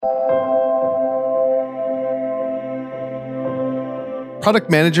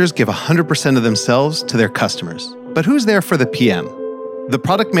Product managers give 100% of themselves to their customers. But who's there for the PM? The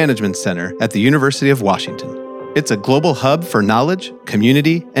Product Management Center at the University of Washington. It's a global hub for knowledge,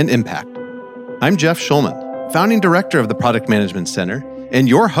 community, and impact. I'm Jeff Schulman, founding director of the Product Management Center, and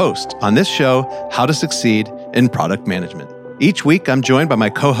your host on this show, How to Succeed in Product Management. Each week, I'm joined by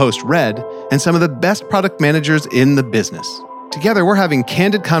my co-host, Red, and some of the best product managers in the business. Together, we're having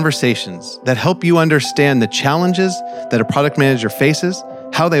candid conversations that help you understand the challenges that a product manager faces,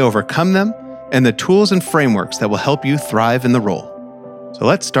 how they overcome them, and the tools and frameworks that will help you thrive in the role. So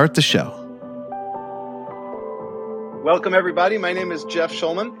let's start the show. Welcome, everybody. My name is Jeff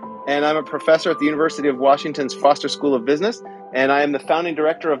Schulman, and I'm a professor at the University of Washington's Foster School of Business, and I am the founding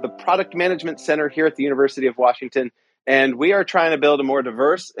director of the Product Management Center here at the University of Washington. And we are trying to build a more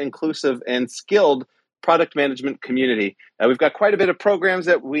diverse, inclusive, and skilled product management community. We've got quite a bit of programs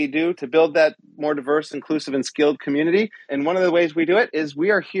that we do to build that more diverse, inclusive, and skilled community. And one of the ways we do it is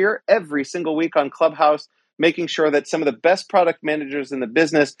we are here every single week on Clubhouse, making sure that some of the best product managers in the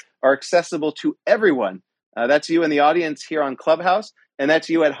business are accessible to everyone. That's you in the audience here on Clubhouse, and that's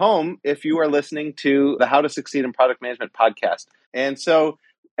you at home if you are listening to the How to Succeed in Product Management podcast. And so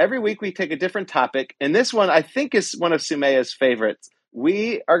every week we take a different topic, and this one I think is one of Sumaya's favorites.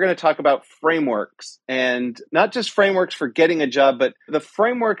 We are going to talk about frameworks, and not just frameworks for getting a job, but the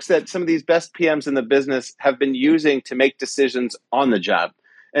frameworks that some of these best PMs in the business have been using to make decisions on the job.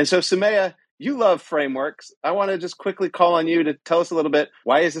 And so, Sumaya, you love frameworks. I want to just quickly call on you to tell us a little bit,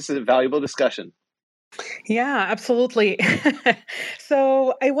 why is this a valuable discussion? Yeah, absolutely.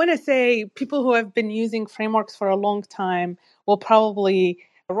 So I want to say people who have been using frameworks for a long time will probably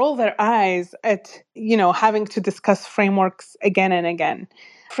roll their eyes at, having to discuss frameworks again and again.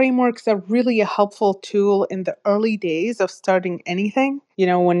 Frameworks are really a helpful tool in the early days of starting anything.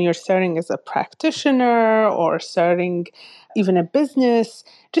 When you're starting as a practitioner or starting even a business,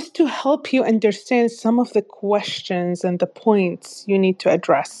 just to help you understand some of the questions and the points you need to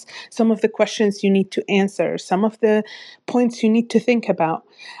address, some of the questions you need to answer, some of the points you need to think about.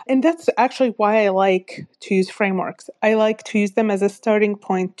 And that's actually why I like to use frameworks. I like to use them as a starting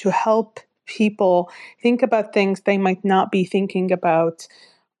point to help people think about things they might not be thinking about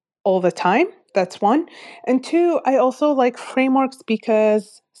all the time. That's one. And two, I also like frameworks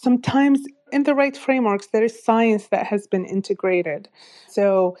because sometimes in the right frameworks, there is science that has been integrated.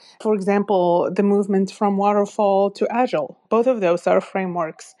 So, for example, the movement from waterfall to agile, both of those are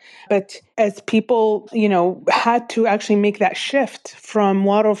frameworks. But as people, had to actually make that shift from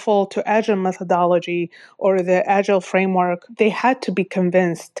waterfall to agile methodology or the agile framework, they had to be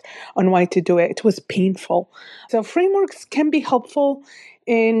convinced on why to do it. It was painful. So frameworks can be helpful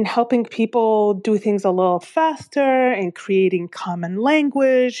in helping people do things a little faster, in creating common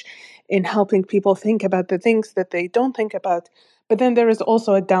language, in helping people think about the things that they don't think about. But then there is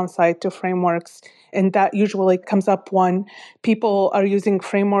also a downside to frameworks, and that usually comes up when people are using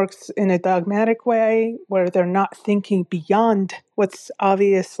frameworks in a dogmatic way, where they're not thinking beyond what's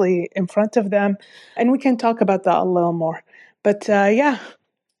obviously in front of them. And we can talk about that a little more. But Jeff,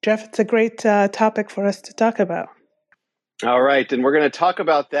 it's a great topic for us to talk about. All right, and we're going to talk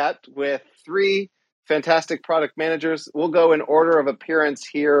about that with three fantastic product managers. We'll go in order of appearance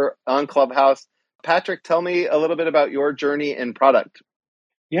here on Clubhouse. Patrick, tell me a little bit about your journey in product.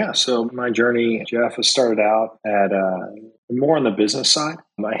 Yeah, so my journey, Jeff, has started out at more on the business side.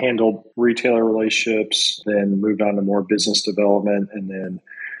 I handled retailer relationships, then moved on to more business development, and then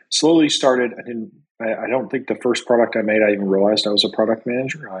slowly started. I don't think the first product I made, I even realized I was a product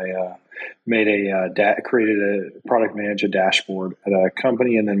manager. I created a product manager dashboard at a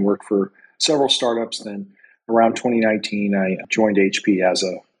company, and then worked for several startups. Then around 2019, I joined HP as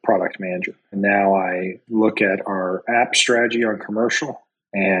a product manager. And now I look at our app strategy on commercial,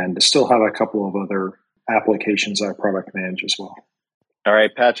 and still have a couple of other applications I product manage as well. All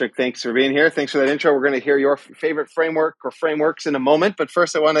right, Patrick, thanks for being here. Thanks for that intro. We're going to hear your favorite framework or frameworks in a moment. But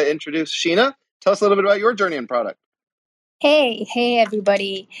first, I want to introduce Sheena. Tell us a little bit about your journey in product. Hey,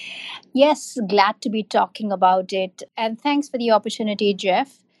 everybody. Yes, glad to be talking about it. And thanks for the opportunity,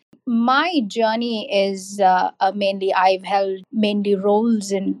 Jeff. My journey is I've held mainly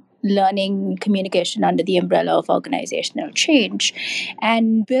roles in learning communication under the umbrella of organizational change,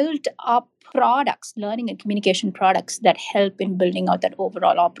 and built up products, learning and communication products that help in building out that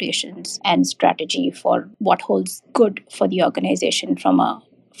overall operations and strategy for what holds good for the organization from a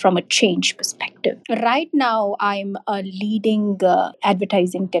change perspective. Right now, I'm leading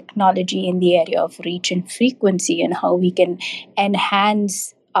advertising technology in the area of reach and frequency, and how we can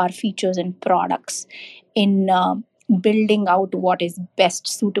enhance our features and products in building out what is best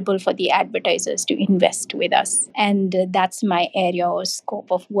suitable for the advertisers to invest with us. And that's my area or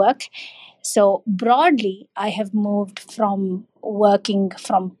scope of work. So broadly, I have moved from working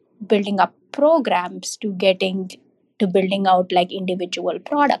from building up programs to getting to building out like individual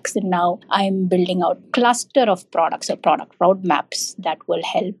products. And now I'm building out cluster of products or product roadmaps that will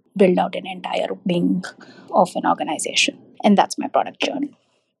help build out an entire wing of an organization. And that's my product journey.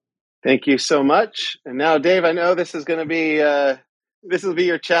 Thank you so much. And now, Dave, I know this is going to be this will be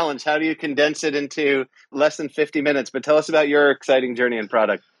your challenge. How do you condense it into less than 50 minutes? But tell us about your exciting journey in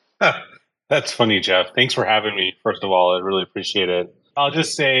product. That's funny, Jeff. Thanks for having me. First of all, I really appreciate it. I'll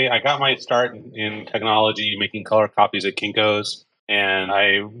just say I got my start in technology making color copies at Kinko's. And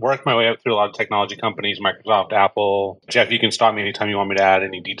I worked my way up through a lot of technology companies, Microsoft, Apple. Jeff, you can stop me anytime you want me to add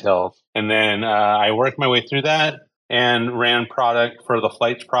any details. And then I worked my way through that and ran product for the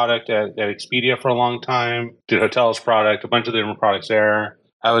flights product at Expedia for a long time, did hotels product, a bunch of different products there.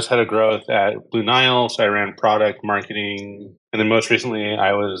 I was head of growth at Blue Nile, so I ran product, marketing, and then most recently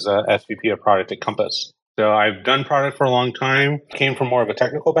I was SVP of product at Compass. So I've done product for a long time, came from more of a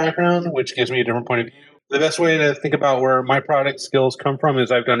technical background, which gives me a different point of view. The best way to think about where my product skills come from is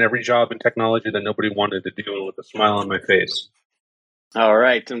I've done every job in technology that nobody wanted to do with a smile on my face. All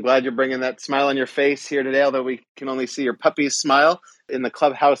right. I'm glad you're bringing that smile on your face here today, although we can only see your puppy's smile in the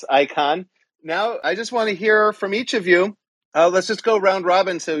Clubhouse icon. Now, I just want to hear from each of you. Let's just go round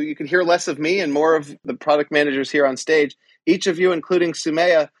robin so you can hear less of me and more of the product managers here on stage. Each of you, including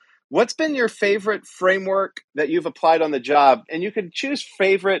Sumaya, what's been your favorite framework that you've applied on the job? And you could choose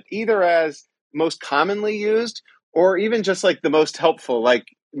favorite either as most commonly used or even just like the most helpful. Like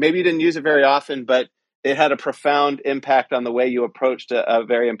maybe you didn't use it very often, but it had a profound impact on the way you approached a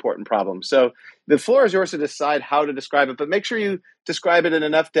very important problem. So the floor is yours to decide how to describe it, but make sure you describe it in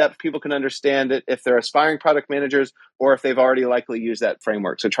enough depth people can understand it if they're aspiring product managers or if they've already likely used that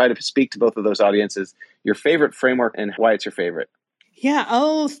framework. So try to speak to both of those audiences, your favorite framework and why it's your favorite. Yeah,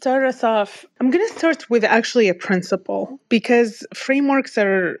 I'll start us off. I'm going to start with actually a principle because frameworks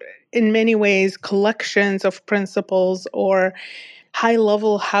are in many ways collections of principles or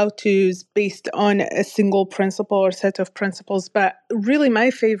high-level how-tos based on a single principle or set of principles. But really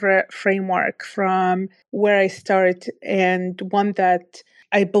my favorite framework from where I start and one that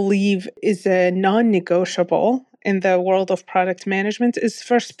I believe is a non-negotiable in the world of product management is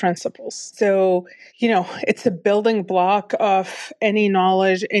first principles. So, it's a building block of any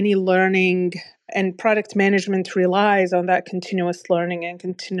knowledge, any learning, and product management relies on that continuous learning and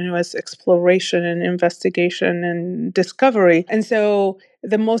continuous exploration and investigation and discovery. And so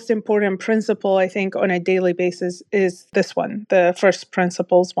the most important principle, I think, on a daily basis is this one, the first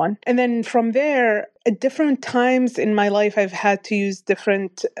principles one. And then from there, at different times in my life, I've had to use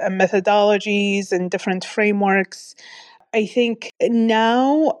different methodologies and different frameworks. I think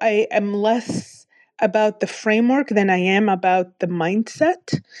now I am less about the framework than I am about the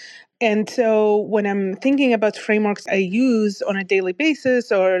mindset. And so when I'm thinking about frameworks I use on a daily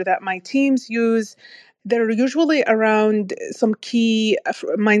basis or that my teams use, they're usually around some key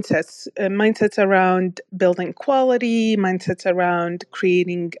mindsets around building quality, mindsets around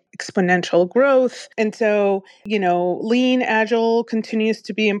creating exponential growth. And so, lean, agile continues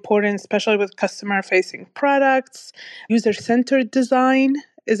to be important, especially with customer-facing products. User-centered design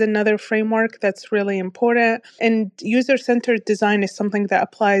is another framework that's really important. And user-centered design is something that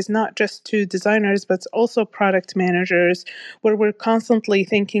applies not just to designers, but also product managers, where we're constantly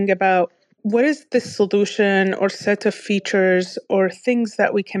thinking about what is the solution or set of features or things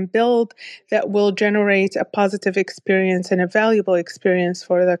that we can build that will generate a positive experience and a valuable experience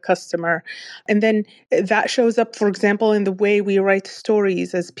for the customer. And then that shows up, for example, in the way we write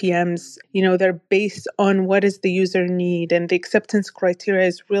stories as PMs. They're based on what is the user need, and the acceptance criteria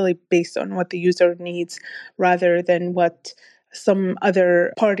is really based on what the user needs rather than what some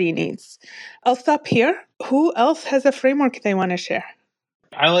other party needs. I'll stop here. Who else has a framework they want to share?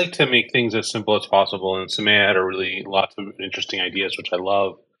 I like to make things as simple as possible, and Sumaya had lots of interesting ideas, which I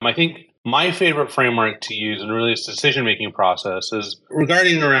love. I think my favorite framework to use in really this decision-making process is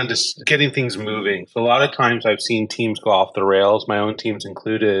regarding around just getting things moving. So a lot of times I've seen teams go off the rails, my own teams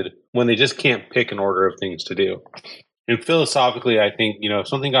included, when they just can't pick an order of things to do. And philosophically, I think, if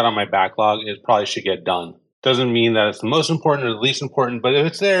something got on my backlog, it probably should get done. Doesn't mean that it's the most important or the least important, but if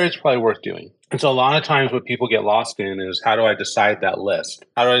it's there, it's probably worth doing. And so a lot of times what people get lost in is, how do I decide that list?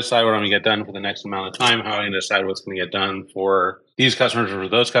 How do I decide what I'm going to get done for the next amount of time? How am I going to decide what's going to get done for these customers or for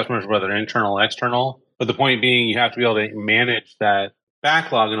those customers, whether internal or external? But the point being, you have to be able to manage that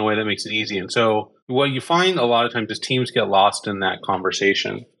backlog in a way that makes it easy. And so what you find a lot of times is teams get lost in that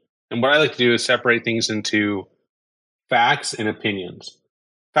conversation. And what I like to do is separate things into facts and opinions.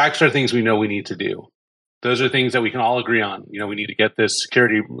 Facts are things we know we need to do. Those are things that we can all agree on. We need to get this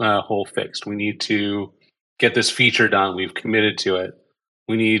security hole fixed. We need to get this feature done. We've committed to it.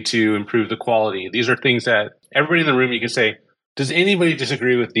 We need to improve the quality. These are things that everybody in the room, you can say, does anybody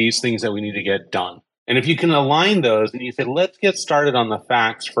disagree with these things that we need to get done? And if you can align those and you say, let's get started on the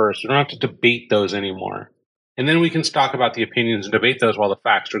facts first. We don't have to debate those anymore. And then we can talk about the opinions and debate those while the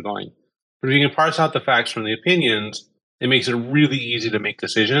facts are going. But if you can parse out the facts from the opinions, it makes it really easy to make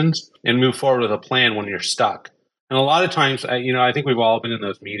decisions and move forward with a plan when you're stuck. And a lot of times, I think we've all been in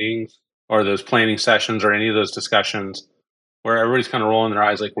those meetings or those planning sessions or any of those discussions where everybody's kind of rolling their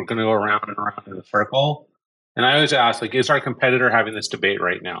eyes like we're going to go around and around in a circle. And I always ask, like, is our competitor having this debate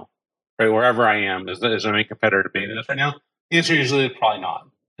right now? Right, wherever I am, is our main competitor debating this right now? The answer usually is probably not.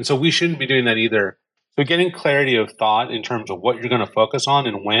 And so we shouldn't be doing that either. So getting clarity of thought in terms of what you're going to focus on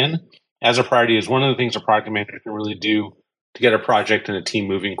and when as a priority is one of the things a product manager can really do to get a project and a team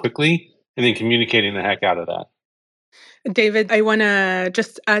moving quickly, and then communicating the heck out of that. David, I want to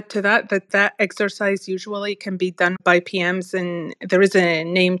just add to that exercise usually can be done by PMs, and there is a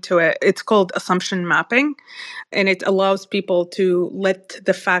name to it. It's called assumption mapping, and it allows people to let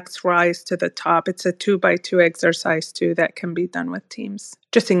the facts rise to the top. It's a 2x2 exercise too that can be done with teams,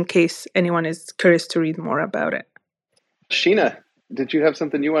 just in case anyone is curious to read more about it. Sheena, did you have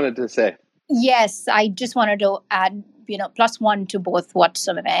something you wanted to say? Yes, I just wanted to add, +1 to both what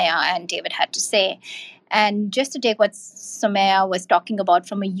Somaiya and David had to say. And just to take what Somaiya was talking about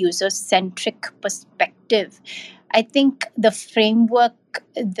from a user-centric perspective, I think the framework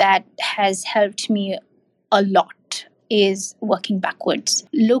that has helped me a lot is working backwards.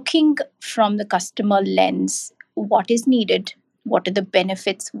 Looking from the customer lens, what is needed, what are the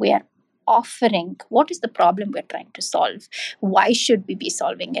benefits we're offering, what is the problem we're trying to solve, why should we be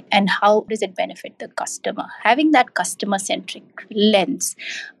solving it, and how does it benefit the customer. Having that customer-centric lens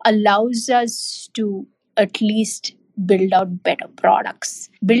allows us to at least build out better products,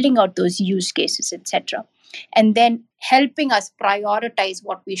 building out those use cases, etc. And then helping us prioritize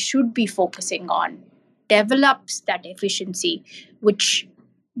what we should be focusing on develops that efficiency, which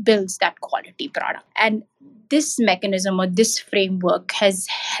builds that quality product. And this mechanism or this framework has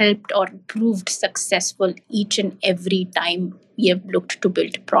helped or proved successful each and every time we have looked to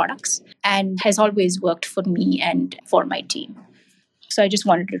build products, and has always worked for me and for my team. So I just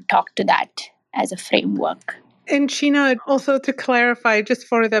wanted to talk to that as a framework. And Sheena, also to clarify, just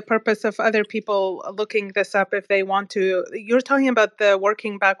for the purpose of other people looking this up if they want to, you're talking about the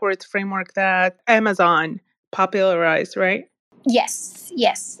working backwards framework that Amazon popularized, right?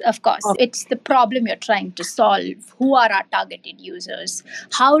 Yes, of course. Okay. It's the problem you're trying to solve. Who are our targeted users?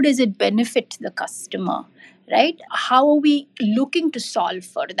 How does it benefit the customer? Right? How are we looking to solve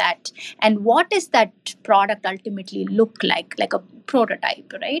for that? And what does that product ultimately look like a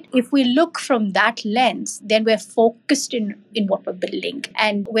prototype, right? If we look from that lens, then we're focused in what we're building.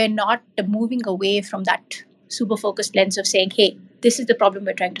 And we're not moving away from that super focused lens of saying, hey, this is the problem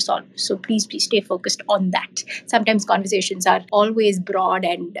we're trying to solve. So please stay focused on that. Sometimes conversations are always broad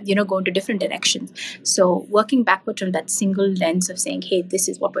and, go into different directions. So working backward from that single lens of saying, hey, this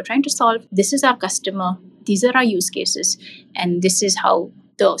is what we're trying to solve. This is our customer. These are our use cases. And this is how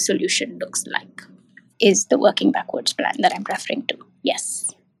the solution looks like, is the working backwards plan that I'm referring to.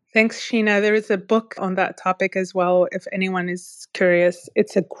 Yes. Thanks, Sheena. There is a book on that topic as well, if anyone is curious.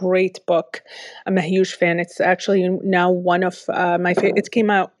 It's a great book. I'm a huge fan. It's actually now one of my favorite. It came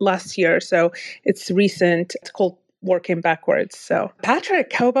out last year, so it's recent. It's called Working Backwards. So,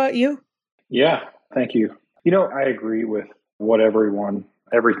 Patrick, how about you? Yeah, thank you. I agree with what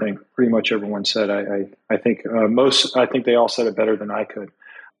everything pretty much everyone said. I think I think they all said it better than I could.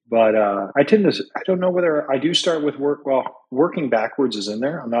 But I don't know whether I do start with working backwards is in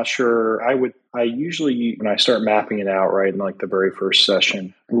there. I'm not sure. I usually, when I start mapping it out, right, in like the very first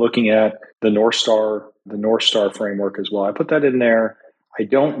session, looking at the North Star framework as well. I put that in there. I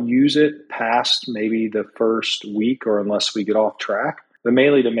don't use it past maybe the first week or unless we get off track, but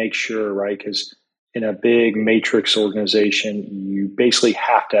mainly to make sure, right, because in a big matrix organization, you basically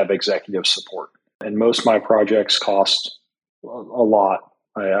have to have executive support. And most of my projects cost a lot.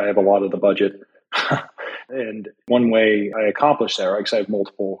 I have a lot of the budget. And one way I accomplish that, right, because I have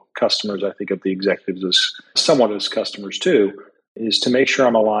multiple customers, I think of the executives as somewhat as customers too, is to make sure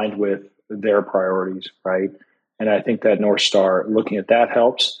I'm aligned with their priorities, right? And I think that North Star, looking at that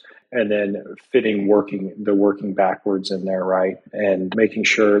helps. And then fitting working backwards in there, right? And making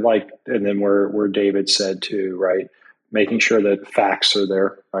sure, and then where David said too, right? Making sure that facts are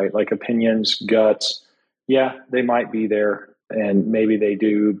there, right? Like opinions, guts, yeah, they might be there And maybe they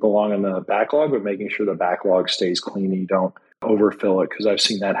do belong in the backlog, but making sure the backlog stays clean and you don't overfill it. Because I've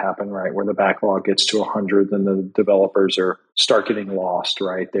seen that happen, right? Where the backlog gets to 100, then the developers start getting lost,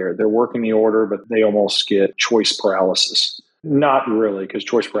 right? They're working the order, but they almost get choice paralysis. Not really, because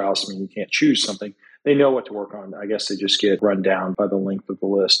choice paralysis means you can't choose something. They know what to work on. I guess they just get run down by the length of the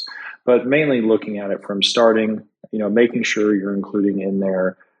list. But mainly looking at it from starting, making sure you're including in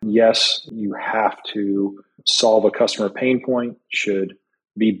there. Yes, you have to solve a customer pain point, should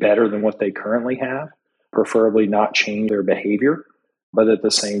be better than what they currently have, preferably not change their behavior. But at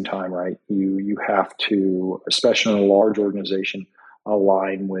the same time, right, you have to, especially in a large organization,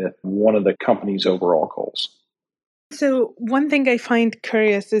 align with one of the company's overall goals. So one thing I find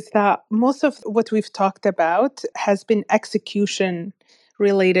curious is that most of what we've talked about has been execution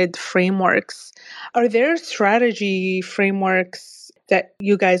related frameworks. Are there strategy frameworks that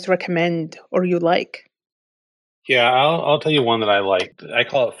you guys recommend or you like? Yeah, I'll tell you one that I like. I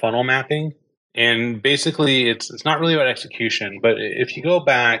call it funnel mapping. And basically, it's not really about execution, but if you go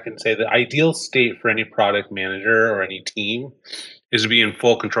back and say the ideal state for any product manager or any team is to be in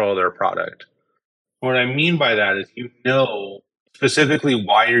full control of their product. What I mean by that is you know specifically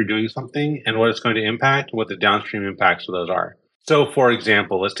why you're doing something and what it's going to impact, what the downstream impacts of those are. So, for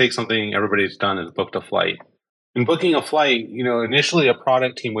example, let's take something everybody's done is booked a flight. In booking a flight, initially a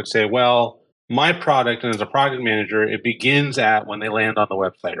product team would say, well, my product, and as a product manager, it begins at when they land on the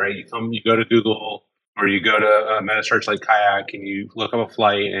website, right? You go to Google or you go to a meta search like Kayak and you look up a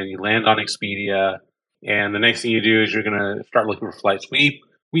flight and you land on Expedia. And the next thing you do is you're going to start looking for flight sweep.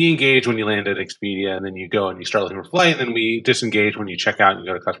 We engage when you land at Expedia, and then you go and you start looking for flight, and then we disengage when you check out and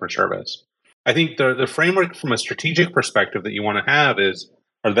you go to customer service. I think the framework from a strategic perspective that you want to have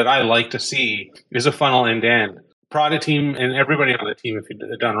or that I like to see, is a funnel end to end. Product team and everybody on the team, if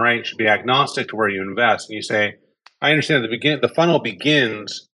you've done right, should be agnostic to where you invest. And you say, I understand the funnel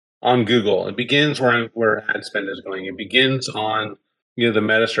begins on Google. It begins where ad spend is going. It begins on the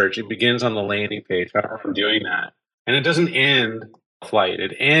meta search. It begins on the landing page. However, I'm doing that, and it doesn't end flight.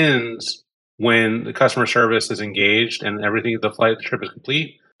 It ends when the customer service is engaged and the flight trip is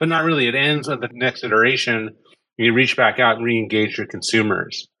complete, but not really. It ends at the next iteration. You reach back out and re-engage your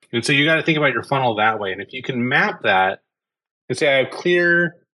consumers. And so you got to think about your funnel that way. And if you can map that and say, I have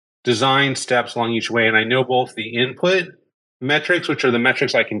clear design steps along each way, and I know both the input metrics, which are the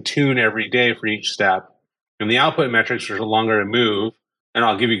metrics I can tune every day for each step, and the output metrics, which are longer to move, and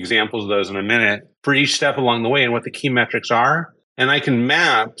I'll give you examples of those in a minute, for each step along the way and what the key metrics are. And I can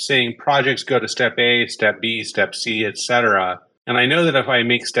map saying projects go to step A, step B, step C, etc. And I know that if I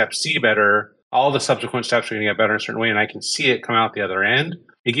make step C better, all the subsequent steps are going to get better in a certain way, and I can see it come out the other end.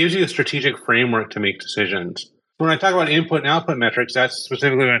 It gives you a strategic framework to make decisions. When I talk about input and output metrics, that's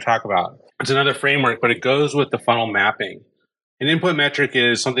specifically what I talk about. It's another framework, but it goes with the funnel mapping. An input metric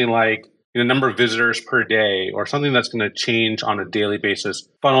is something like number of visitors per day, or something that's going to change on a daily basis.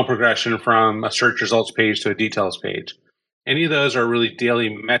 Funnel progression from a search results page to a details page. Any of those are really daily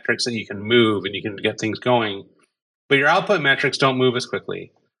metrics that you can move and you can get things going. But your output metrics don't move as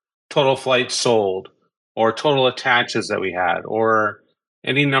quickly. Total flights sold, or total attaches that we had, or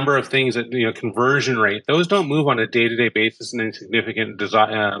any number of things that, conversion rate, those don't move on a day-to-day basis in any significant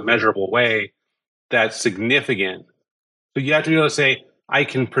measurable way that's significant. So you have to be able to say, I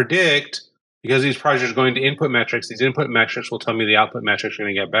can predict, because these projects are going to input metrics, these input metrics will tell me the output metrics are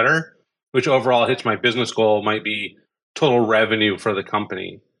going to get better, which overall hits my business goal, might be total revenue for the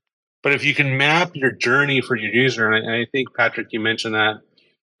company. But if you can map your journey for your user, and I think, Patrick, you mentioned that,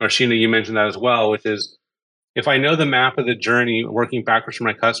 or Sheena, you mentioned that as well, which is, if I know the map of the journey working backwards for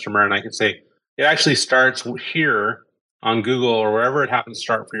my customer, and I can say, it actually starts here on Google or wherever it happens to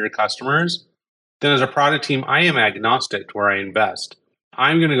start for your customers, then as a product team, I am agnostic to where I invest.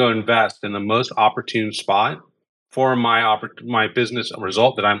 I'm going to go invest in the most opportune spot for my business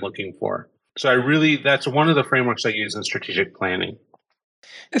result that I'm looking for. So that's one of the frameworks I use in strategic planning.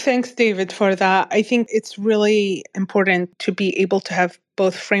 Thanks, David, for that. I think it's really important to be able to have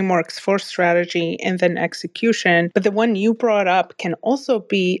both frameworks for strategy and then execution. But the one you brought up can also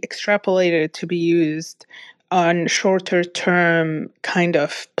be extrapolated to be used on shorter term kind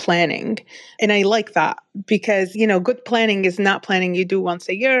of planning. And I like that because, good planning is not planning you do once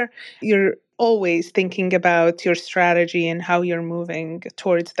a year. You're always thinking about your strategy and how you're moving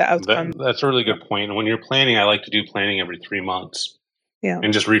towards the outcome. That's a really good point. And when you're planning, I like to do planning every 3 months. Yeah.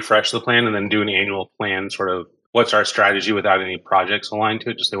 And just refresh the plan and then do an annual plan, sort of what's our strategy without any projects aligned to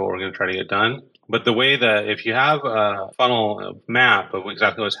it, just say what we're going to try to get done. But the way that if you have a funnel map of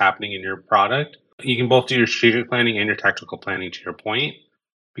exactly what's happening in your product, you can both do your strategic planning and your tactical planning, to your point.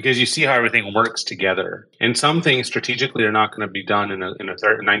 because you see how everything works together. And some things strategically are not going to be done in a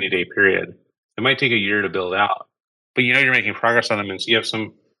 90-day period. It might take a year to build out, but you know you're making progress on them. And so you have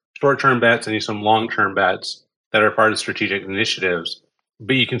some short-term bets and you have some long-term bets that are part of strategic initiatives,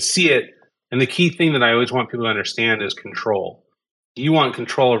 but you can see it. And the key thing that I always want people to understand is control. You want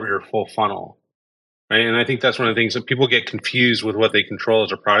control over your full funnel, right? And I think that's one of the things that people get confused with what they control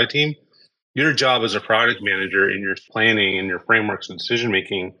as a product team. Your job as a product manager in your planning and your frameworks and decision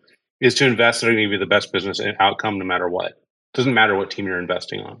making is to invest in maybe the best business outcome no matter what. It doesn't matter what team you're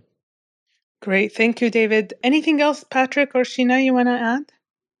investing on. Great. Thank you, David. Anything else, Patrick or Sheena, you want to add?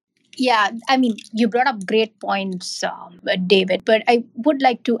 Yeah, I mean, you brought up great points, David, but I would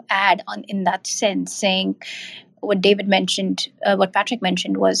like to add on in that sense, saying what David mentioned, what Patrick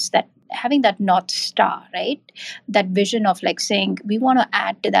mentioned was that having that North Star, right? That vision of like saying, we want to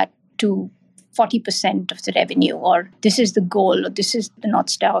add to that to 40% of the revenue, or this is the goal, or this is the North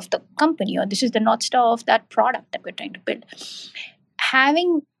Star of the company, or this is the North Star of that product that we're trying to build.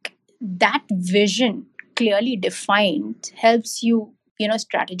 Having that vision clearly defined helps you,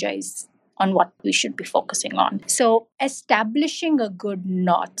 strategize on what we should be focusing on. So establishing a good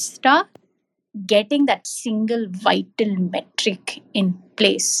North Star, getting that single vital metric in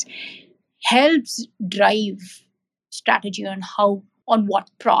place helps drive strategy on what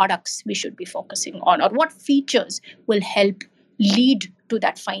products we should be focusing on, or what features will help lead to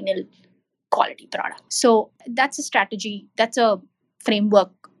that final quality product. So that's a strategy, that's a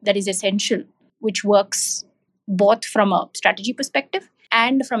framework that is essential, which works both from a strategy perspective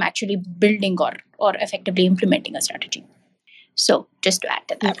and from actually building or effectively implementing a strategy. So just to add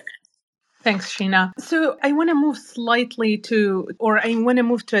to that. Thanks, Sheena. So I want to move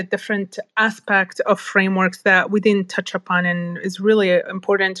to a different aspect of frameworks that we didn't touch upon and is really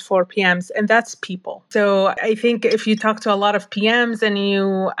important for PMs, and that's people. So I think if you talk to a lot of PMs and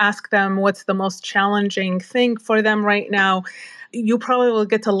you ask them what's the most challenging thing for them right now, you probably will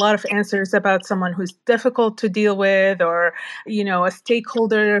get a lot of answers about someone who's difficult to deal with, or, a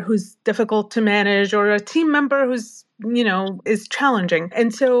stakeholder who's difficult to manage, or a team member who's is challenging.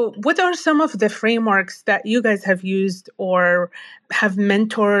 And so what are some of the frameworks that you guys have used or have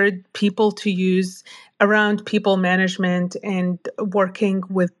mentored people to use around people management and working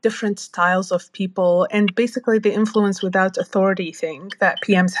with different styles of people, and basically the influence without authority thing that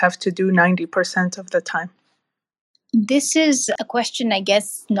PMs have to do 90% of the time? This is a question, I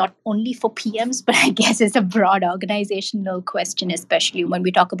guess, not only for PMs, but I guess it's a broad organizational question, especially when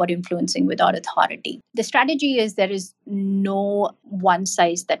we talk about influencing without authority. The strategy is there is no one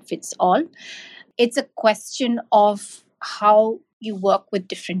size that fits all. It's a question of how you work with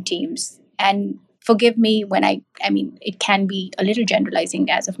different teams. And forgive me when I mean, it can be a little generalizing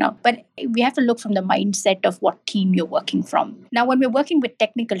as of now, but we have to look from the mindset of what team you're working from. Now, when we're working with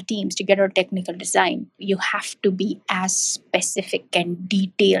technical teams to get our technical design, you have to be as specific and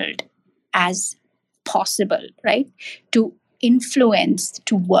detailed as possible, right? To influence,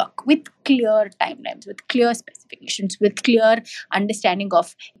 to work with clear timelines, with clear specifications, with clear understanding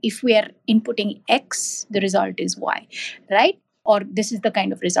of if we are inputting X, the result is Y, right? Or this is the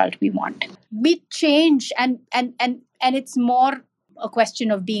kind of result we want. We change and it's more a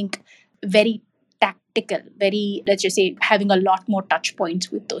question of being very tactical, very, let's just say, having a lot more touch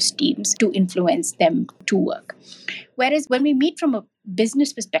points with those teams to influence them to work. Whereas when we meet from a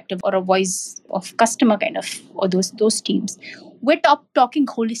business perspective or a voice of customer kind of, or those teams, we're talking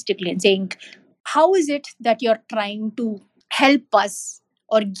holistically and saying, how is it that you're trying to help us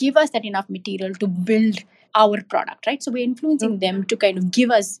or give us that enough material to build our product, right? So we're influencing them to kind of give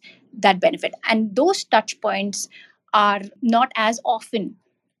us that benefit. And those touch points are not as often,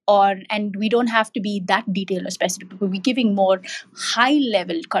 and we don't have to be that detailed or specific. We're giving more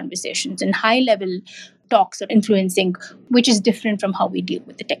high-level conversations and high-level talks or influencing, which is different from how we deal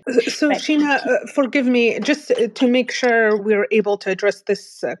with the tech. So, right? Sheena, forgive me, just to make sure we're able to address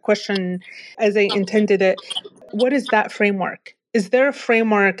this question as I intended it, what is that framework? Is there a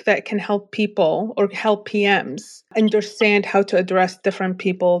framework that can help people or help PMs understand how to address different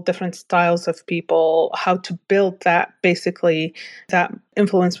people, different styles of people, how to build that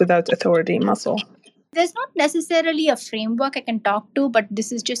influence without authority muscle? There's not necessarily a framework I can talk to, but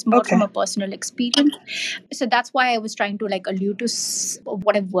this is just more from a personal experience. So that's why I was trying to allude to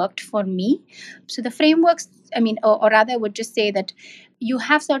what have worked for me. So the frameworks, or rather I would just say that you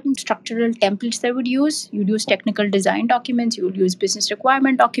have certain structural templates that I would use. You'd use technical design documents, you would use business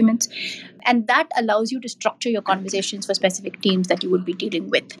requirement documents, and that allows you to structure your conversations for specific teams that you would be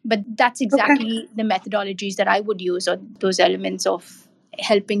dealing with. But that's exactly the methodologies that I would use, or those elements of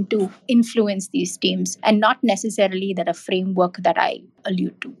helping to influence these teams, and not necessarily that a framework that I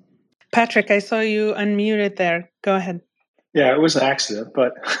allude to. Patrick, I saw you unmuted there. Go ahead. Yeah, it was an accident,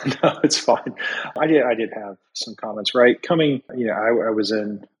 but no, it's fine. I did have some comments, right? I was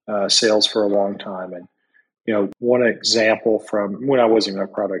in sales for a long time, and one example from when I wasn't even a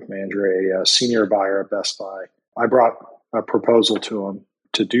product manager, a senior buyer at Best Buy, I brought a proposal to him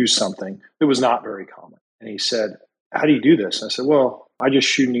to do something that was not very common, and he said, "How do you do this?" And I said, "Well, I just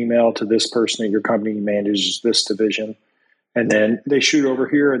shoot an email to this person at your company who manages this division, and then they shoot over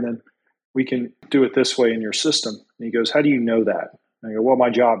here, and then we can do it this way in your system." And he goes, "How do you know that?" And I go, "Well, my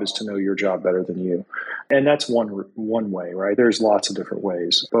job is to know your job better than you." And that's one way, right? There's lots of different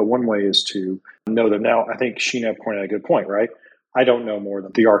ways, but one way is to know them. Now, I think Sheena pointed out a good point, right? I don't know more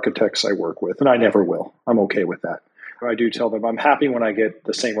than the architects I work with, and I never will. I'm okay with that. I do tell them I'm happy when I get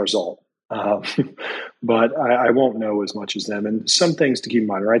the same result, but I won't know as much as them. And some things to keep in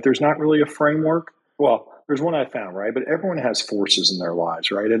mind, right? There's not really a framework. Well, there's one I found, right? But everyone has forces in their lives,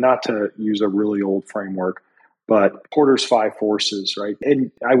 right? And not to use a really old framework, but Porter's 5 forces, right?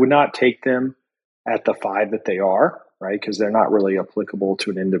 And I would not take them at the 5 that they are, right? Because they're not really applicable to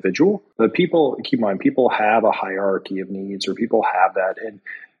an individual. But people, keep in mind, people have a hierarchy of needs, or people have that. And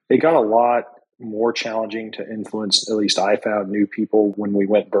it got a lot more challenging to influence, at least I found, new people when we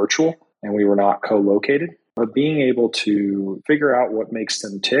went virtual and we were not co-located. But being able to figure out what makes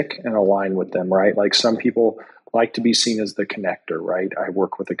them tick and align with them, right? Like some people like to be seen as the connector, right? I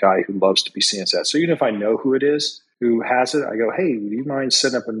work with a guy who loves to be seen as that. So even if I know who it is who has it, I go, "Hey, do you mind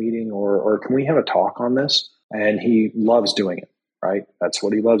setting up a meeting or can we have a talk on this?" And he loves doing it, right? That's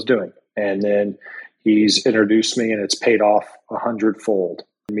what he loves doing. And then he's introduced me and it's paid off 100-fold.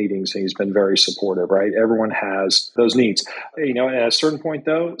 Meetings, and he's been very supportive, right? Everyone has those needs. At a certain point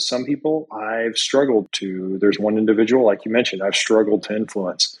though, some people I've struggled to, there's one individual, like you mentioned, I've struggled to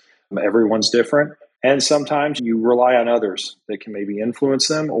influence. Everyone's different. And sometimes you rely on others that can maybe influence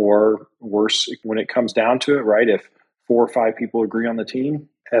them, or worse, when it comes down to it, right? If 4 or 5 people agree on the team,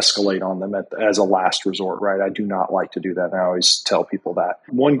 escalate on them as a last resort, right? I do not like to do that. And I always tell people that.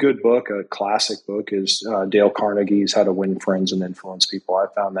 One good book, a classic book, is Dale Carnegie's How to Win Friends and Influence People. I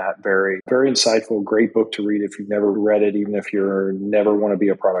found that very, very insightful. Great book to read if you've never read it, even if you never want to be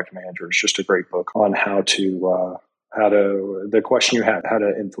a product manager. It's just a great book on how to the question you had, how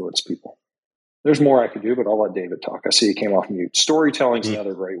to influence people. There's more I could do, but I'll let David talk. I see he came off mute. Storytelling's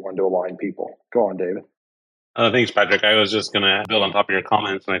another great one to align people. Go on, David. Thanks, Patrick. I was just going to build on top of your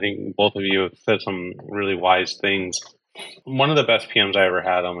comments, and I think both of you have said some really wise things. One of the best PMs I ever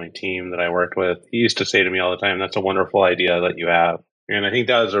had on my team that I worked with, he used to say to me all the time, "That's a wonderful idea that you have." And I think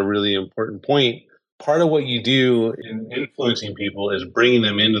that is a really important point. Part of what you do in influencing people is bringing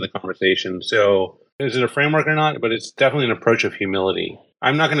them into the conversation. So is it a framework or not? But it's definitely an approach of humility.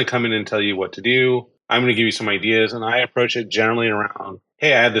 I'm not going to come in and tell you what to do. I'm going to give you some ideas, and I approach it generally around,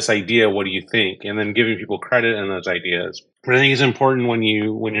 "Hey, I had this idea. What do you think?" And then giving people credit in those ideas. But I think it's important when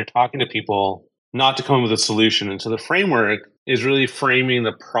you're talking to people not to come up with a solution. And so the framework is really framing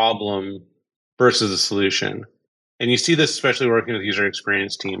the problem versus the solution. And you see this especially working with user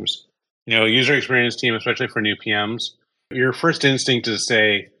experience teams. User experience team, especially for new PMs, your first instinct is to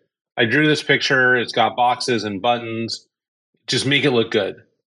say, "I drew this picture. It's got boxes and buttons. Just make it look good,"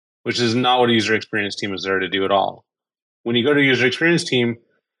 which is not what a user experience team is there to do at all. When you go to a user experience team,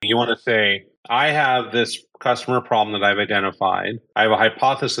 you want to say, "I have this customer problem that I've identified. I have a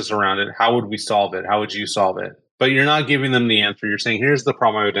hypothesis around it. How would we solve it? How would you solve it?" But you're not giving them the answer. You're saying, "Here's the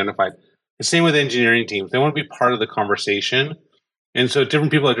problem I've identified." The same with engineering teams. They want to be part of the conversation. And so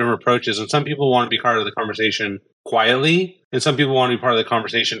different people have different approaches. And some people want to be part of the conversation quietly, and some people want to be part of the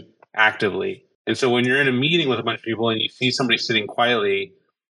conversation actively. And so when you're in a meeting with a bunch of people and you see somebody sitting quietly,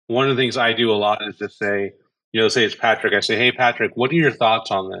 one of the things I do a lot is just say, say it's Patrick. I say, "Hey, Patrick, what are your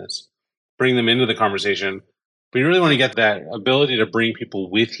thoughts on this?" Bring them into the conversation. But you really want to get that ability to bring people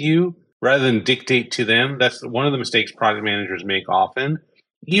with you rather than dictate to them. That's one of the mistakes product managers make often.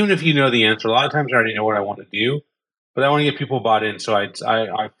 Even if you know the answer, a lot of times I already know what I want to do, but I want to get people bought in. So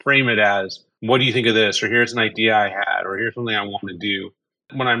I frame it as, "What do you think of this?" Or "Here's an idea I had," or "Here's something I want to do."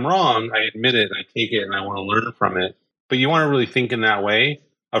 When I'm wrong, I admit it, I take it, and I want to learn from it. But you want to really think in that way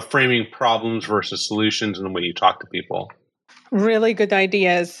of framing problems versus solutions in the way you talk to people. Really good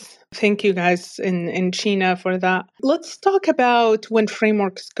ideas. Thank you guys in China for that. Let's talk about when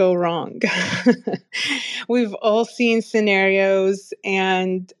frameworks go wrong. We've all seen scenarios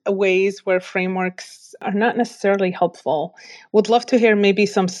and ways where frameworks are not necessarily helpful. Would love to hear maybe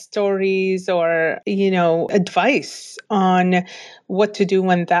some stories or, advice on what to do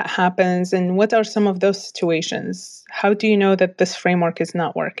when that happens and what are some of those situations? How do you know that this framework is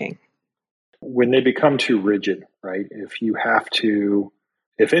not working? When they become too rigid, right?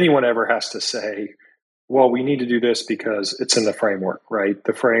 If anyone ever has to say, well, we need to do this because it's in the framework, right?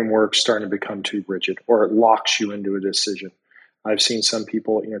 The framework's starting to become too rigid or it locks you into a decision. I've seen some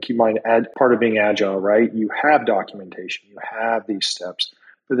people, keep in mind, part of being agile, right? You have documentation, you have these steps,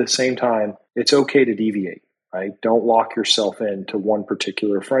 but at the same time, it's okay to deviate, right? Don't lock yourself into one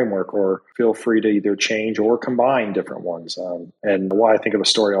particular framework, or feel free to either change or combine different ones. And while I think of a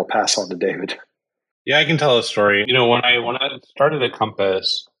story, I'll pass on to David. Yeah, I can tell a story. When I started at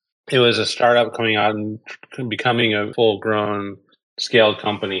Compass, it was a startup coming out and becoming a full-grown, scaled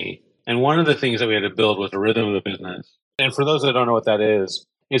company. And one of the things that we had to build was a rhythm of the business. And for those that don't know what that is,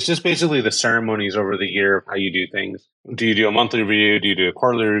 it's just basically the ceremonies over the year of how you do things. Do you do a monthly review? Do you do a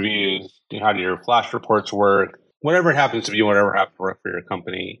quarterly review? How do your flash reports work? Whatever it happens to be, whatever happens to work for your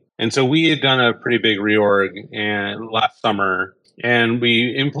company. And so we had done a pretty big reorg last summer. And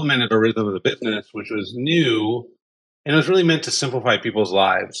we implemented a rhythm of the business, which was new, and it was really meant to simplify people's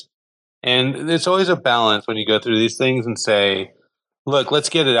lives. And it's always a balance when you go through these things and say, look, let's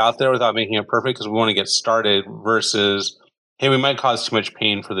get it out there without making it perfect because we want to get started, versus, hey, we might cause too much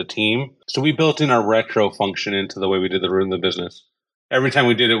pain for the team. So we built in our retro function into the way we did the rhythm of the business. Every time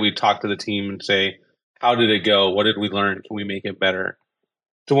we did it, we'd talk to the team and say, how did it go? What did we learn? Can we make it better?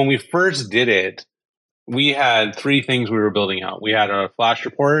 So when we first did it, we had three things we were building out. We had a flash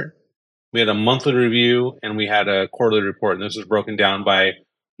report, we had a monthly review, and we had a quarterly report. And this was broken down by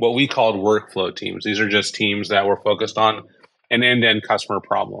what we called workflow teams. These are just teams that were focused on an end-to-end customer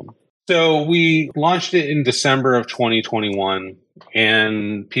problem. So we launched it in December of 2021,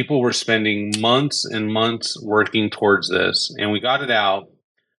 and people were spending months and months working towards this. And we got it out.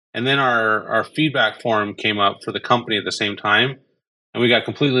 And then our feedback forum came up for the company at the same time. And we got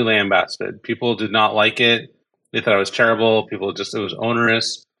completely lambasted. People did not like it. They thought it was terrible. It was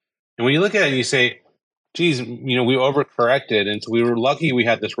onerous. And when you look at it and you say, geez, we overcorrected. And so we were lucky we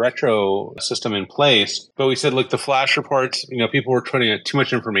had this retro system in place. But we said, look, the flash reports, people were putting too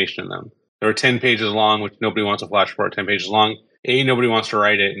much information in them. They were 10 pages long, which nobody wants a flash report 10 pages long. A, nobody wants to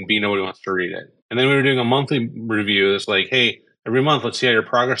write it. And B, nobody wants to read it. And then we were doing a monthly review. It's like, hey, every month, let's see how your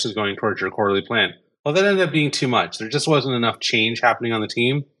progress is going towards your quarterly plan. Well, that ended up being too much. There just wasn't enough change happening on the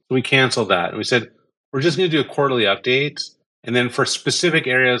team. So we canceled that. And we said, we're just going to do a quarterly update. And then for specific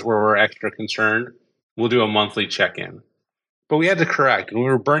areas where we're extra concerned, we'll do a monthly check-in. But we had to correct, and we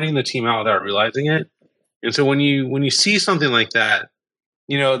were burning the team out without realizing it. And so when you see something like that,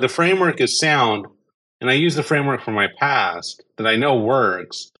 the framework is sound. And I use the framework from my past that I know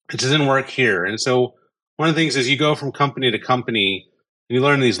works. It doesn't work here. And so one of the things is you go from company to company, and you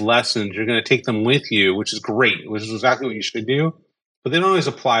learn these lessons, you're going to take them with you, which is great, which is exactly what you should do. But they don't always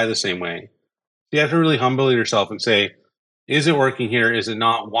apply the same way. You have to really humble yourself and say, is it working here? Is it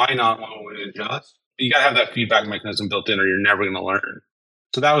not? Why not? Why would we adjust? But you got to have that feedback mechanism built in or you're never going to learn.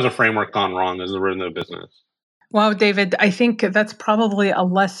 So that was a framework gone wrong as the rhythm of the business. Wow, David, I think that's probably a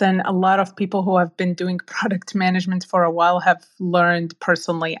lesson a lot of people who have been doing product management for a while have learned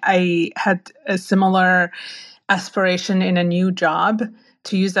personally. I had a similar aspiration in a new job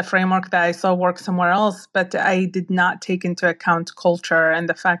to use the framework that I saw work somewhere else, but I did not take into account culture and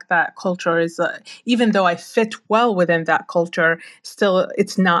the fact that culture is, even though I fit well within that culture, still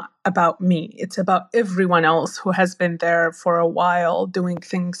it's not about me. It's about everyone else who has been there for a while doing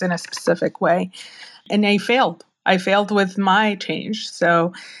things in a specific way. And I failed. I failed with my change.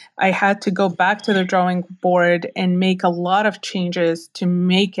 So I had to go back to the drawing board and make a lot of changes to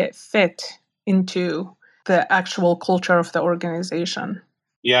make it fit into the actual culture of the organization.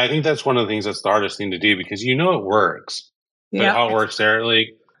 Yeah, I think that's one of the things that's the hardest thing to do because it works. But how it works there, like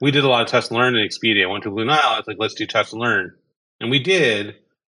we did a lot of test and learn in Expedia. I went to Blue Nile. It's like, let's do test and learn. And we did,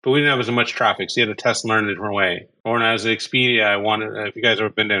 but we didn't have as much traffic. So you had to test and learn in a different way. Or when I was at Expedia, if you guys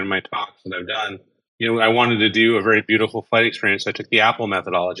have been to my talks that I've done, I wanted to do a very beautiful flight experience. So I took the Apple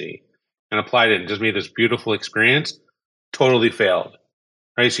methodology and applied it and just made this beautiful experience. Totally failed.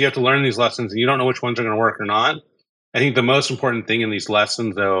 Right? So you have to learn these lessons and you don't know which ones are going to work or not. I think the most important thing in these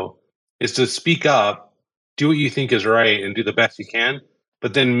lessons, though, is to speak up, do what you think is right, and do the best you can,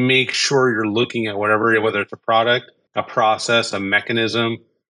 but then make sure you're looking at whether it's a product, a process, a mechanism,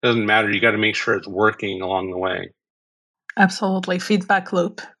 doesn't matter. You got to make sure it's working along the way. Absolutely. Feedback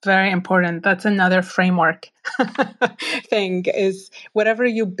loop. Very important. That's another framework thing is whatever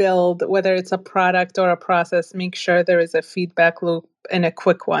you build, whether it's a product or a process, make sure there is a feedback loop and a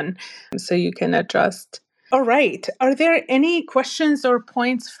quick one so you can adjust. All right. Are there any questions or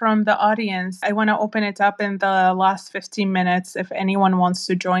points from the audience? I want to open it up in the last 15 minutes. If anyone wants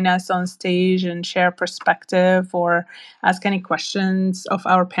to join us on stage and share perspective or ask any questions of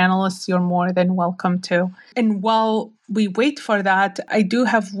our panelists, you're more than welcome to. And while we wait for that, I do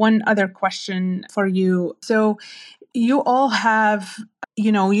have one other question for you. So you all have,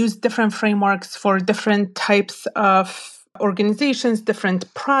 used different frameworks for different types of organizations,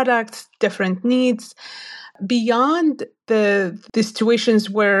 different products, different needs. Beyond the situations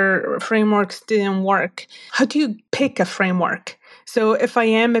where frameworks didn't work, how do you pick a framework? So if I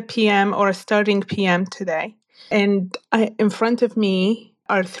am a PM or a starting PM today, and in front of me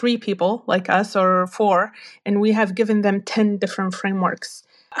are 3 people like us or 4, and we have given them 10 different frameworks,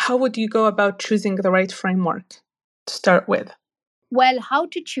 how would you go about choosing the right framework to start with? Well, how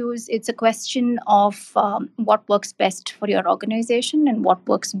to choose, it's a question of what works best for your organization and what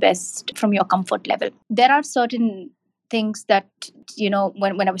works best from your comfort level. There are certain things that,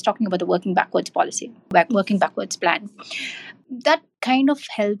 when I was talking about the working backwards policy, working backwards plan, that kind of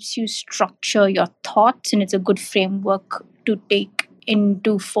helps you structure your thoughts, and it's a good framework to take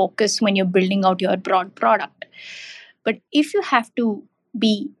into focus when you're building out your broad product. But if you have to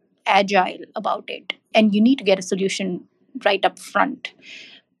be agile about it and you need to get a solution right up front,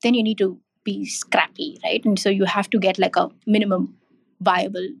 then you need to be scrappy, right? And so you have to get like a minimum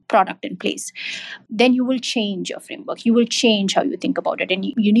viable product in place. Then you will change your framework. You will change how you think about it, and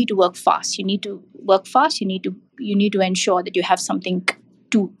you need to work fast. You need to work fast. You need to ensure that you have something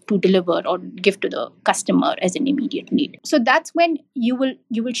to deliver or give to the customer as an immediate need. So that's when you will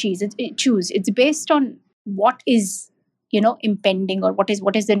choose. It's based on what is impending, or what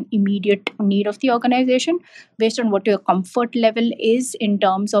is an immediate need of the organization, based on what your comfort level is in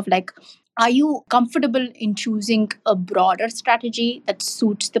terms of like, are you comfortable in choosing a broader strategy that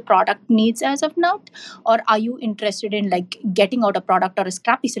suits the product needs as of now, or are you interested in like getting out a product or a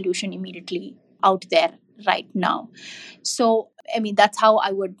scrappy solution immediately out there right now? So that's how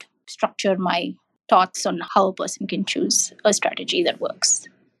I would structure my thoughts on how a person can choose a strategy that works.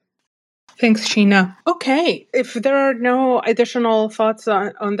 Thanks, Sheena. Okay, if there are no additional thoughts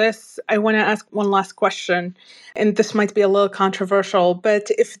on this, I want to ask one last question. And this might be a little controversial, but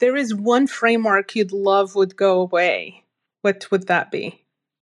if there is one framework you'd love would go away, what would that be?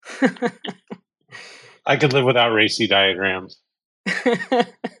 I could live without RACI diagrams. I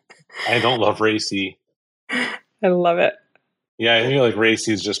don't love RACI. I love it. Yeah, I feel like RACI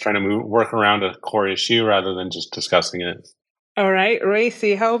is just trying to work around a core issue rather than just discussing it. All right,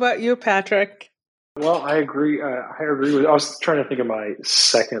 RACI. How about you, Patrick? Well, I agree. I was trying to think of my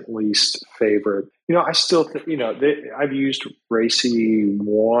second least favorite. I still think, I've used RACI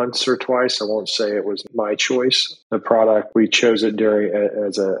once or twice. I won't say it was my choice. The product, we chose it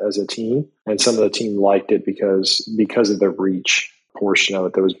as a team, and some of the team liked it because of the reach portion of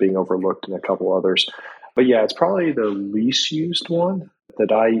it that was being overlooked in a couple others. But yeah, it's probably the least used one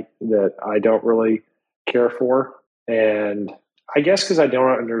that I don't really care for. And I guess because I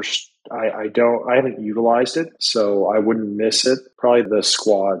don't understand, I haven't utilized it, so I wouldn't miss it. Probably the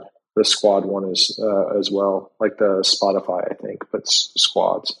squad one is as well, like the Spotify, I think, but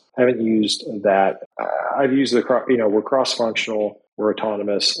squads. I haven't used that. I've used we're cross-functional, we're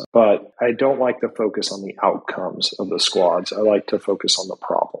autonomous, but I don't like to focus on the outcomes of the squads. I like to focus on the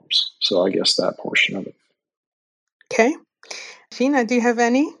problems. So I guess that portion of it. Okay. Sheena, do you have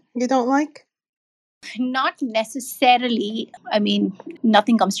any you don't like? Not necessarily.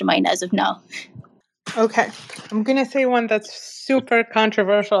 Nothing comes to mind as of now. Okay. I'm going to say one that's super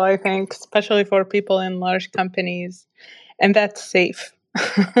controversial, I think, especially for people in large companies, and that's SAFe.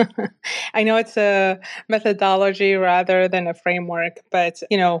 I know it's a methodology rather than a framework, but,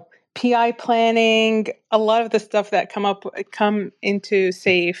 PI planning, a lot of the stuff that come into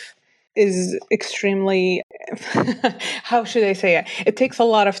SAFe is extremely, how should I say it? It takes a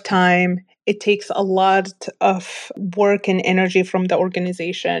lot of time. It takes a lot of work and energy from the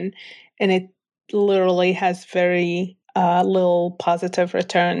organization, and it literally has very little positive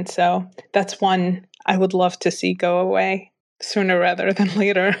return. So that's one I would love to see go away sooner rather than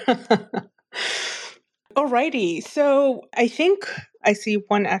later. Alrighty. So I think I see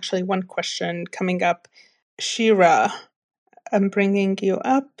one question coming up. Shira, I'm bringing you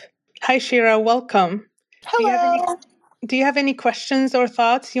up. Hi, Shira. Welcome. Hello. Do you have any questions or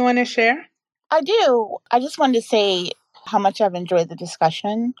thoughts you want to share? I do. I just wanted to say how much I've enjoyed the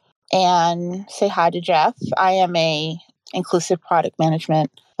discussion and say hi to Jeff. I am a Inclusive Product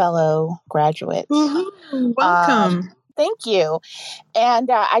Management Fellow graduate. Woohoo, welcome. Thank you. And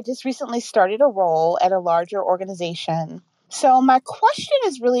I just recently started a role at a larger organization. So my question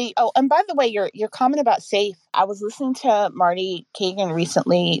is really, and by the way, your comment about SAFe, I was listening to Marty Kagan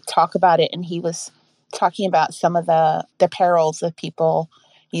recently talk about it, and he was talking about some of the perils of people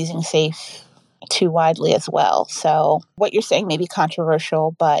using SAFe too widely as well. So what you're saying may be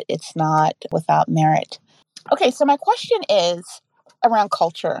controversial, but it's not without merit. Okay, so my question is around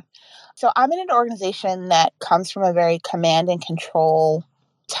culture. So I'm in an organization that comes from a very command and control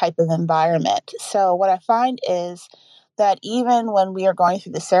type of environment. So what I find is that even when we are going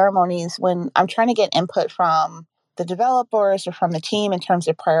through the ceremonies, when I'm trying to get input from the developers or from the team in terms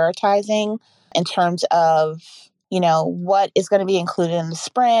of prioritizing, in terms of, what is going to be included in the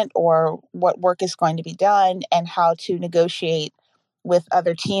sprint or what work is going to be done and how to negotiate with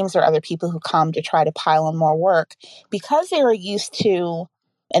other teams or other people who come to try to pile on more work, because they are used to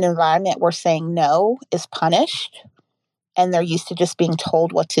an environment where saying no is punished and they're used to just being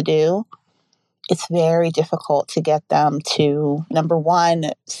told what to do, it's very difficult to get them to, number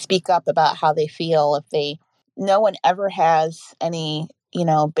one, speak up about how they feel. No one ever has any,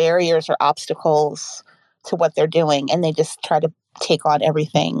 barriers or obstacles to what they're doing, and they just try to take on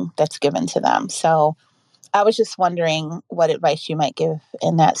everything that's given to them. So I was just wondering what advice you might give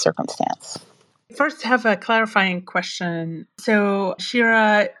in that circumstance. First, have a clarifying question. So,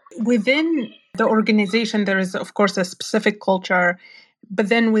 Shira, within the organization, there is, of course, a specific culture, but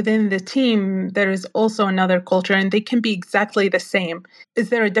then within the team, there is also another culture, and they can be exactly the same. Is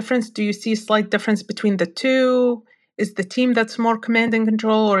there a difference? Do you see a slight difference between the two? Is the team that's more command and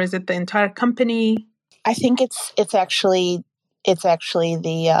control, or is it the entire company? I think it's actually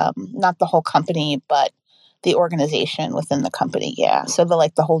the not the whole company, but the organization within the company. Yeah. So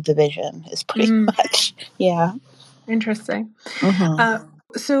the whole division is pretty much. Yeah. Interesting. Mm-hmm.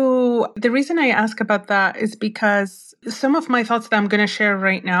 So the reason I ask about that is because some of my thoughts that I'm going to share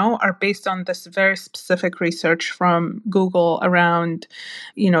right now are based on this very specific research from Google around,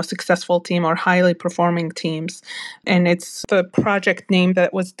 successful team or highly performing teams. And it's the project name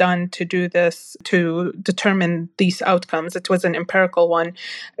that was done to do this, to determine these outcomes. It was an empirical one.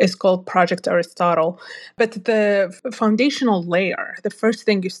 It's called Project Aristotle. But the foundational layer, the first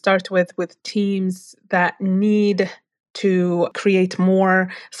thing you start with teams that need to create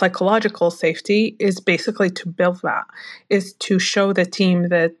more psychological safety is basically to build that, is to show the team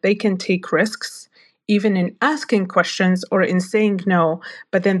that they can take risks, even in asking questions or in saying no,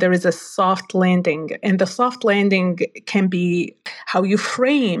 but then there is a soft landing. And the soft landing can be how you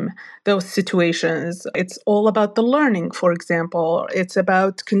frame those situations. It's all about the learning, for example. It's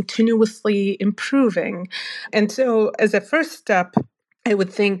about continuously improving. And so as a first step, I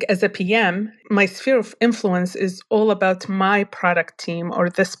would think as a PM, my sphere of influence is all about my product team or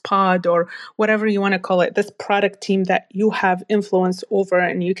this pod or whatever you want to call it, this product team that you have influence over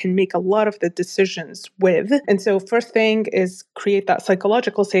and you can make a lot of the decisions with. And so first thing is create that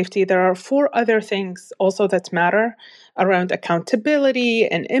psychological safety. There are 4 other things also that matter around accountability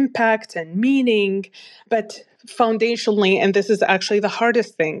and impact and meaning. But foundationally, and this is actually the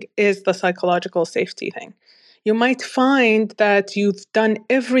hardest thing, is the psychological safety thing. You might find that you've done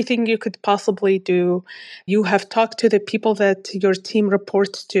everything you could possibly do. You have talked to the people that your team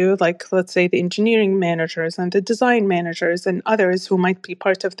reports to, like, let's say, the engineering managers and the design managers and others who might be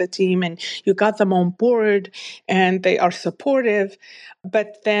part of the team, and you got them on board and they are supportive.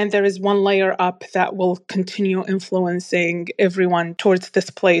 But then there is one layer up that will continue influencing everyone towards this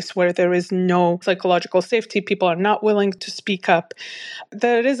place where there is no psychological safety. People are not willing to speak up.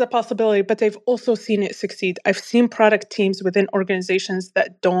 There is a possibility, but they've also seen it succeed. I've seen product teams within organizations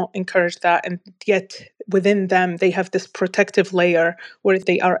that don't encourage that, and yet within them, they have this protective layer where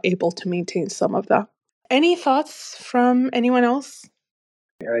they are able to maintain some of that. Any thoughts from anyone else?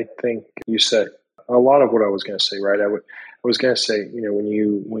 I think you said a lot of what I was going to say, right? I was going to say, when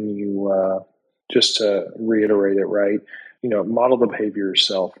you just to reiterate it, right? Model the behavior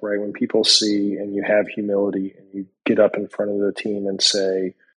yourself, right? When people see and you have humility and you get up in front of the team and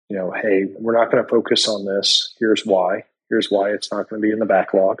say, hey, we're not going to focus on this. Here's why. Here's why it's not going to be in the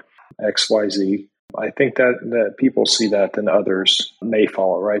backlog, X, Y, Z. I think that people see that, then others may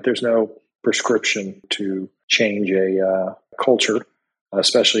follow, right? There's no prescription to change a culture,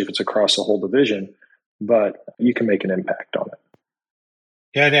 especially if it's across a whole division, but you can make an impact on it.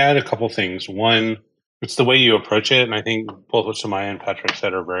 Yeah, I'd add a couple things. One, it's the way you approach it, and I think both what Samaya and Patrick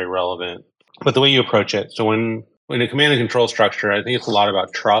said are very relevant. But the way you approach it, so when a command and control structure, I think it's a lot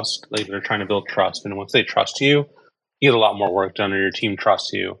about trust. Like they're trying to build trust, and once they trust you, you get a lot more work done, or your team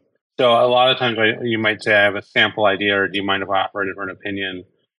trusts you. So a lot of times you might say, I have a sample idea, or do you mind if I offer a different opinion?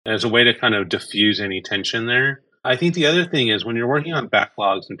 As a way to kind of diffuse any tension there. I think the other thing is when you're working on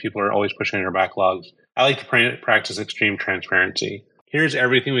backlogs and people are always pushing your backlogs, I like to practice extreme transparency. Here's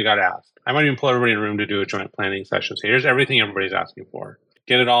everything we got asked. I might even pull everybody in a room to do a joint planning session. So here's everything everybody's asking for.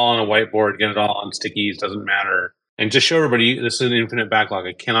 Get it all on a whiteboard, get it all on stickies, doesn't matter. And just show everybody this is an infinite backlog.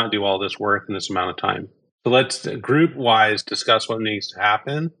 I cannot do all this work in this amount of time. So let's group-wise discuss what needs to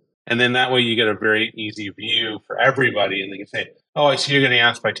happen. And then that way you get a very easy view for everybody. And they can say, oh, I see you're getting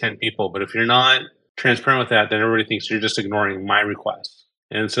asked by 10 people. But if you're not transparent with that, then everybody thinks you're just ignoring my request.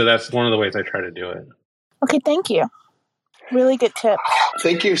 And so that's one of the ways I try to do it. Okay, thank you. Really good tips.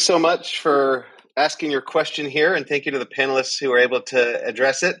 Thank you so much for asking your question here, and thank you to the panelists who were able to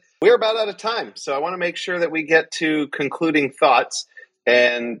address it. We're about out of time, so I want to make sure that we get to concluding thoughts,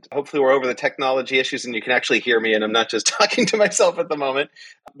 and hopefully we're over the technology issues and you can actually hear me and I'm not just talking to myself at the moment.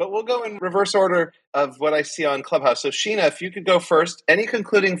 But we'll go in reverse order of what I see on Clubhouse. So Sheena, if you could go first, any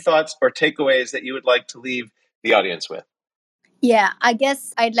concluding thoughts or takeaways that you would like to leave the audience with? Yeah, I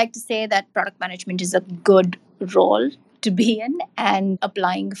guess I'd like to say that product management is a good role to be in, and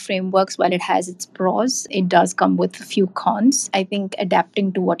applying frameworks, while it has its pros, it does come with a few cons. I think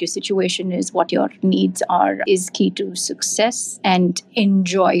adapting to what your situation is, what your needs are, is key to success, and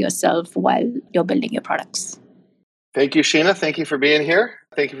enjoy yourself while you're building your products. Thank you, Sheena. Thank you for being here.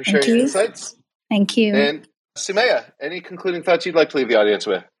 Thank you for sharing your insights. Thank you. And Sumaya, any concluding thoughts you'd like to leave the audience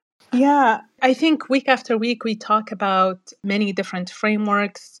with? Yeah, I think week after week we talk about many different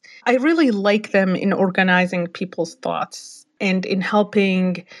frameworks. I really like them in organizing people's thoughts and in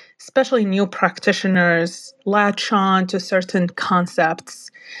helping, especially new practitioners, latch on to certain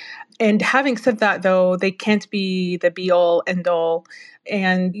concepts. And having said that, though, they can't be the be-all, end-all.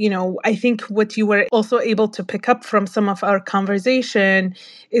 And, I think what you were also able to pick up from some of our conversation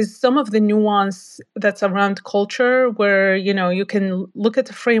is some of the nuance that's around culture, where, you can look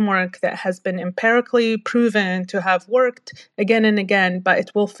at a framework that has been empirically proven to have worked again and again, but it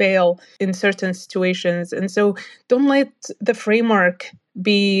will fail in certain situations. And so don't let the framework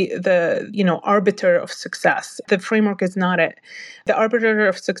be the arbiter of success. The framework is not it. The arbiter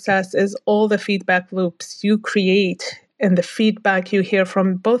of success is all the feedback loops you create and the feedback you hear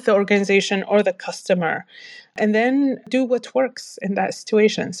from both the organization or the customer. And then do what works in that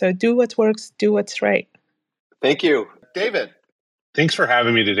situation. So do what works, do what's right. Thank you. David. Thanks for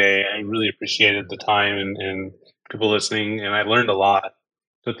having me today. I really appreciated the time and people listening, and I learned a lot.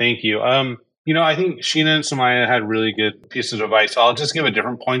 So thank you. I think Sheena and Sumaya had really good pieces of advice. So I'll just give a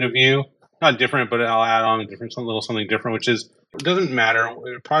different point of view. Not different, but I'll add on something different, which is, it doesn't matter.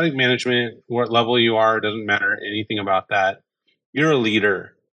 Product management, what level you are, it doesn't matter anything about that. You're a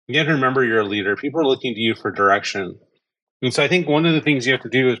leader. You have to remember you're a leader. People are looking to you for direction. And so I think one of the things you have to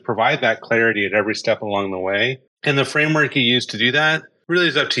do is provide that clarity at every step along the way. And the framework you use to do that really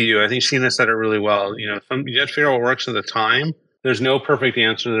is up to you. I think Sheena said it really well. You have to figure out what works at the time. There's no perfect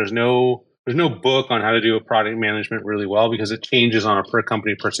answer. There's no book on how to do a product management really well, because it changes on a per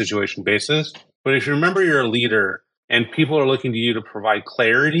company, per situation basis. But if you remember you're a leader and people are looking to you to provide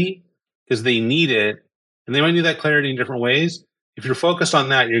clarity because they need it, and they might need that clarity in different ways, if you're focused on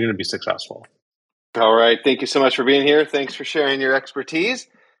that, you're going to be successful. All right. Thank you so much for being here. Thanks for sharing your expertise.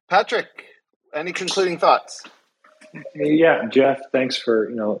 Patrick, any concluding thoughts? Yeah, Jeff, thanks for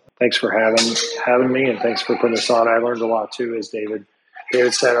having me, and thanks for putting this on. I learned a lot too, as David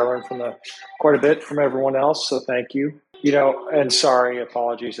said. I learned quite a bit from everyone else, so thank you. And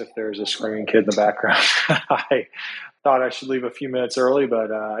apologies if there's a screaming kid in the background. I thought I should leave a few minutes early,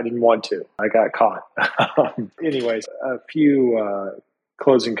 but I didn't want to. I got caught. Anyways, a few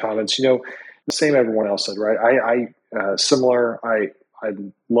closing comments. The same everyone else said, right? I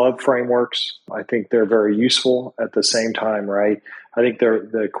love frameworks. I think they're very useful. At the same time, right? I think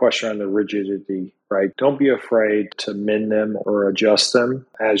the question on the rigidity, right? Don't be afraid to mend them or adjust them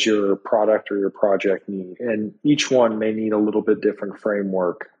as your product or your project need. And each one may need a little bit different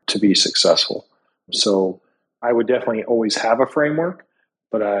framework to be successful. So I would definitely always have a framework,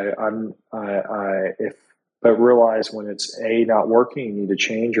 but but realize when it's A, not working, you need to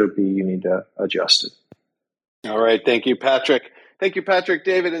change, or B, you need to adjust it. All right. Thank you, Patrick. Thank you, Patrick,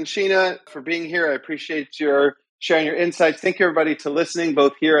 David, and Sheena, for being here. I appreciate your sharing your insights. Thank you, everybody, to listening,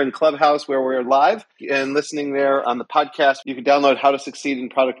 both here in Clubhouse, where we're live, and listening there on the podcast. You can download How to Succeed in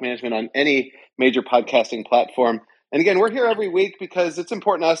Product Management on any major podcasting platform. And again, we're here every week because it's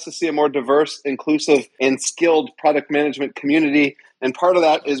important to us to see a more diverse, inclusive, and skilled product management community. And part of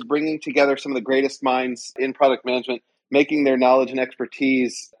that is bringing together some of the greatest minds in product management making their knowledge and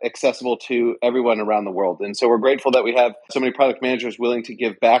expertise accessible to everyone around the world. And so we're grateful that we have so many product managers willing to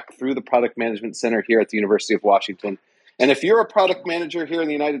give back through the Product Management Center here at the University of Washington. And if you're a product manager here in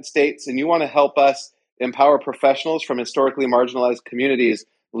the United States and you want to help us empower professionals from historically marginalized communities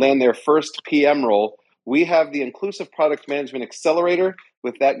land their first PM role, we have the Inclusive Product Management Accelerator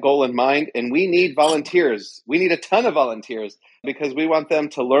with that goal in mind. And we need volunteers. We need a ton of volunteers because we want them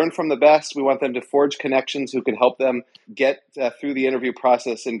to learn from the best. We want them to forge connections who can help them get through the interview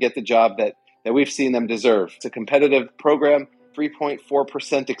process and get the job that we've seen them deserve. It's a competitive program.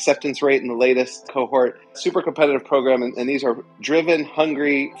 3.4% acceptance rate in the latest cohort. Super competitive program, and these are driven,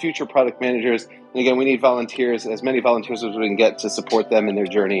 hungry, future product managers. And again, we need volunteers, as many volunteers as we can get to support them in their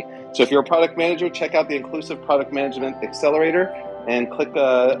journey. So if you're a product manager, check out the Inclusive Product Management Accelerator and click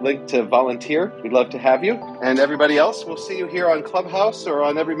a link to volunteer. We'd love to have you. And everybody else, we'll see you here on Clubhouse or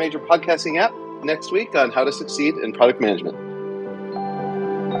on every major podcasting app next week on how to succeed in product management.